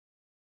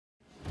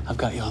I've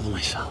got you all to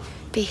myself.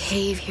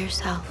 Behave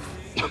yourself.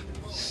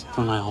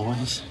 Don't I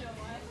always?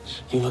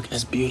 You look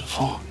as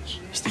beautiful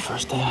as the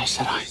first day I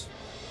set eyes.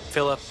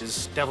 Philip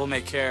is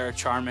devil-may-care,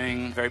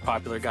 charming, very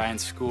popular guy in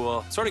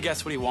school. Sort of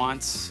gets what he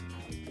wants.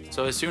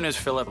 So as soon as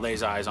Philip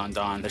lays eyes on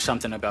Dawn, there's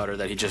something about her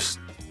that he just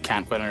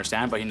can't quite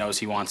understand, but he knows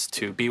he wants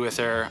to be with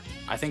her.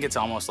 I think it's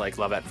almost like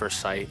love at first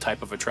sight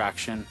type of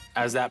attraction.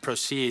 As that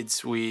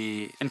proceeds,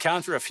 we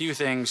encounter a few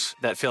things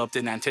that Philip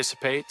didn't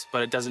anticipate,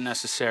 but it doesn't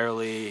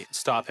necessarily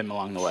stop him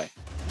along the way.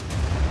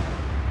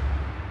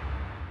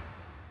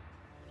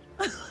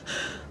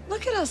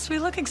 Look at us, we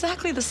look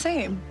exactly the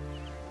same.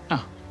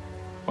 Oh,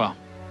 well,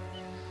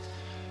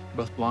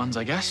 both blondes,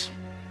 I guess.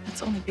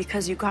 That's only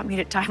because you got me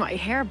to dye my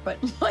hair, but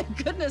my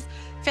goodness.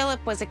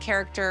 Philip was a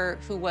character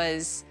who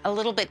was a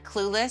little bit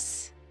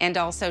clueless and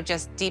also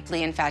just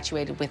deeply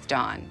infatuated with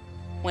Dawn.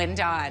 When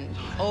Dawn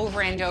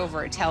over and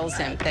over tells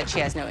him that she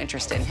has no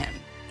interest in him,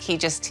 he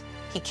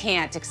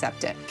can't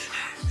accept it.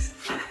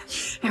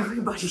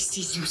 Everybody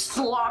sees you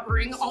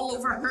slobbering all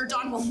over her.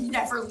 Dawn will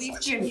never leave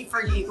Jimmy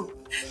for you.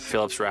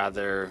 Philip's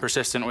rather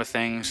persistent with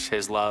things.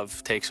 His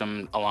love takes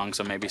him along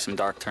maybe some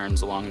dark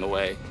turns along the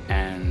way,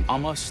 and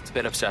almost a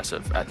bit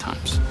obsessive at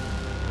times.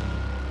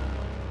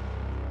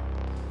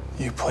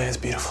 You play as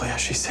beautifully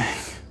as she sang.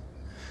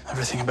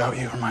 Everything about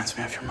you reminds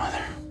me of your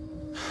mother.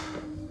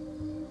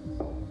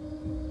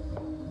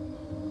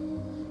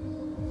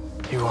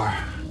 You are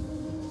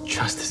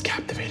just as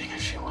captivating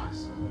as she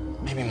was.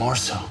 Maybe more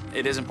so.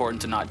 It is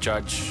important to not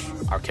judge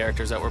our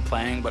characters that we're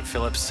playing, but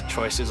Philip's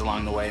choices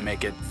along the way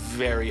make it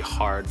very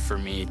hard for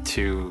me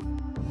to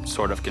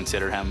sort of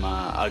consider him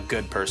a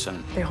good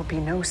person. There will be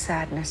no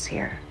sadness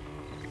here.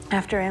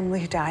 After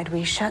Emily died,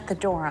 we shut the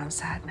door on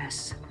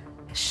sadness.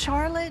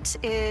 Charlotte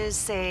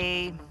is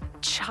a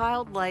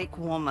childlike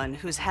woman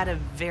who's had a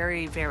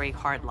very, very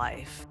hard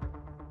life.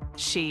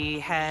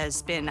 She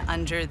has been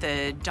under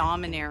the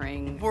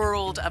domineering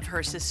world of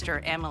her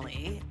sister,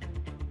 Emily.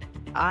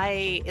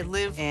 I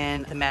live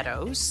in the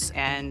Meadows,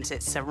 and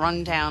it's a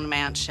rundown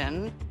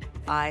mansion.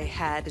 I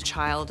had a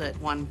child at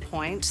one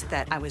point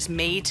that I was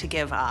made to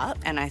give up,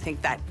 and I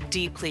think that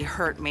deeply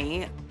hurt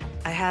me.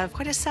 I have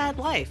quite a sad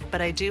life,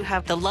 but I do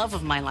have the love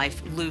of my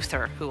life,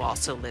 Luther, who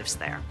also lives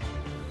there.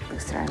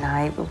 Luther and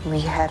I,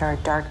 we had our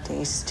dark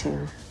days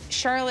too.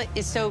 Charlotte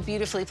is so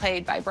beautifully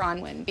played by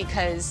Bronwyn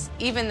because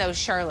even though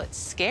Charlotte's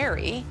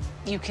scary,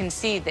 you can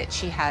see that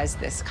she has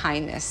this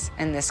kindness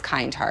and this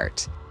kind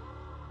heart.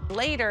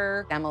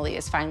 Later, Emily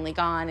is finally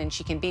gone and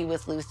she can be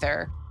with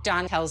Luther.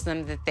 Dawn tells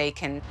them that they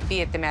can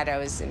be at the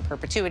Meadows in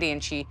perpetuity,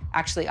 and she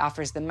actually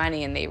offers them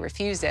money and they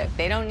refuse it.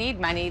 They don't need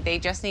money, they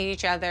just need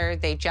each other,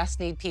 they just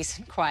need peace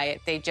and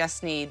quiet, they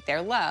just need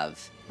their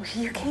love.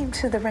 You came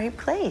to the right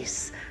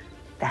place,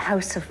 the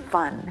house of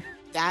fun.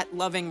 That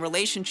loving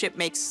relationship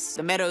makes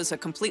the Meadows a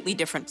completely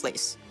different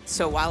place.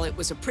 So while it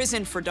was a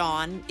prison for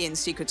Dawn in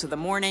Secrets of the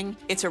Morning,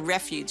 it's a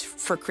refuge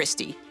for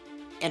Christy.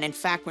 And in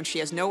fact, when she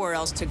has nowhere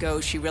else to go,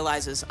 she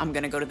realizes, I'm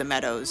gonna go to the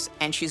Meadows,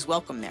 and she's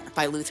welcomed there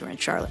by Luther and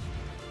Charlotte.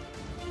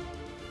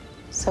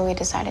 So we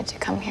decided to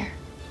come here.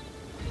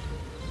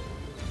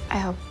 I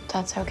hope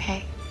that's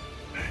okay.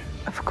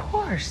 Of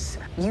course.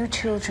 You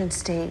children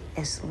stay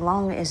as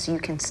long as you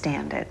can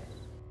stand it.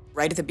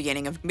 Right at the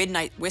beginning of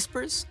Midnight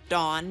Whispers,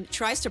 Dawn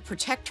tries to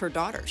protect her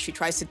daughter. She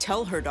tries to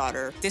tell her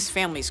daughter, this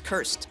family's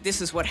cursed.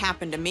 This is what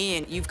happened to me,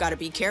 and you've got to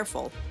be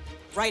careful.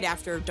 Right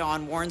after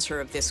Dawn warns her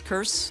of this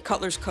curse,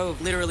 Cutler's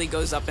Cove literally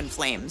goes up in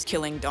flames,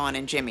 killing Dawn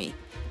and Jimmy.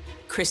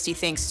 Christy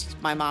thinks,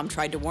 my mom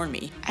tried to warn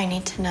me. I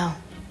need to know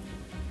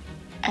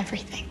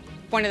everything.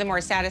 One of the more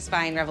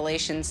satisfying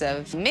revelations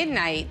of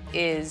Midnight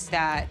is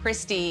that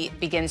Christy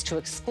begins to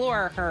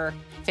explore her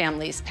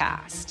family's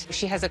past.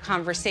 She has a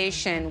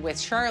conversation with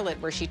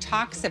Charlotte where she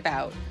talks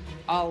about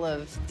all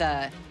of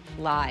the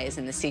lies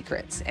and the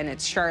secrets, and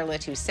it's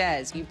Charlotte who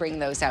says, you bring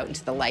those out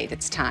into the light,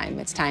 it's time.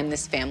 It's time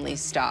this family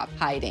stop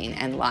hiding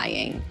and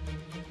lying.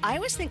 I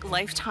always think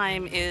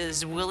Lifetime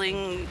is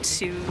willing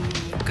to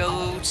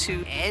go to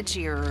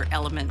edgier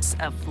elements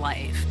of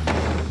life.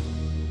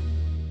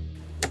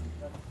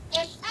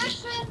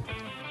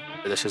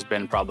 This has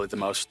been probably the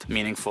most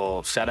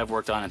meaningful set I've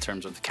worked on in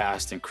terms of the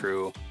cast and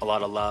crew. A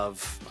lot of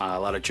love, a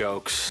lot of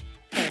jokes.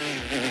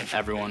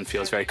 Everyone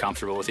feels very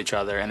comfortable with each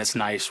other, and it's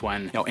nice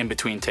when, you know, in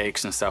between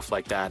takes and stuff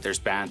like that, there's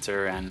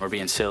banter and we're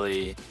being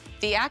silly.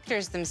 The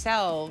actors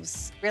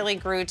themselves really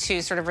grew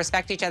to sort of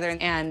respect each other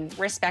and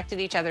respected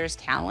each other's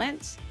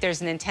talent.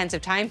 There's an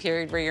intensive time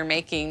period where you're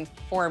making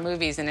 4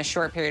 movies in a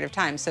short period of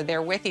time, so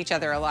they're with each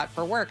other a lot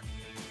for work.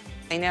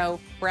 I know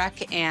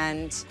Brec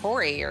and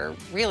Corey are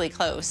really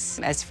close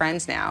as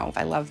friends now.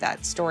 I love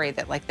that story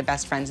that, like, the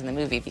best friends in the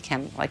movie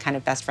became, like, kind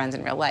of best friends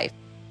in real life.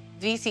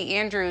 V.C.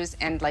 Andrews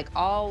and, like,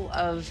 all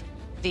of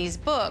these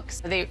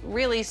books, they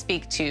really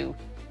speak to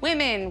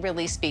women,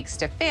 really speaks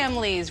to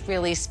families,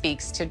 really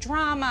speaks to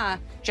drama,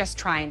 just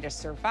trying to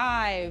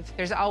survive.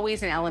 There's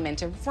always an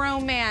element of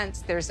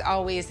romance. There's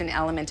always an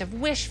element of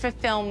wish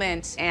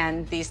fulfillment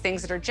and these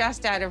things that are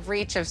just out of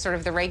reach of sort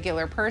of the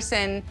regular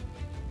person.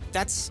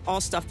 That's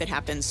all stuff that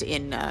happens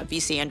in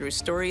V.C. Andrews'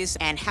 stories,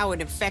 and how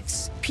it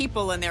affects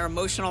people and their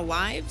emotional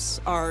lives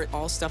are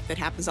all stuff that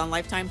happens on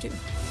Lifetime, too.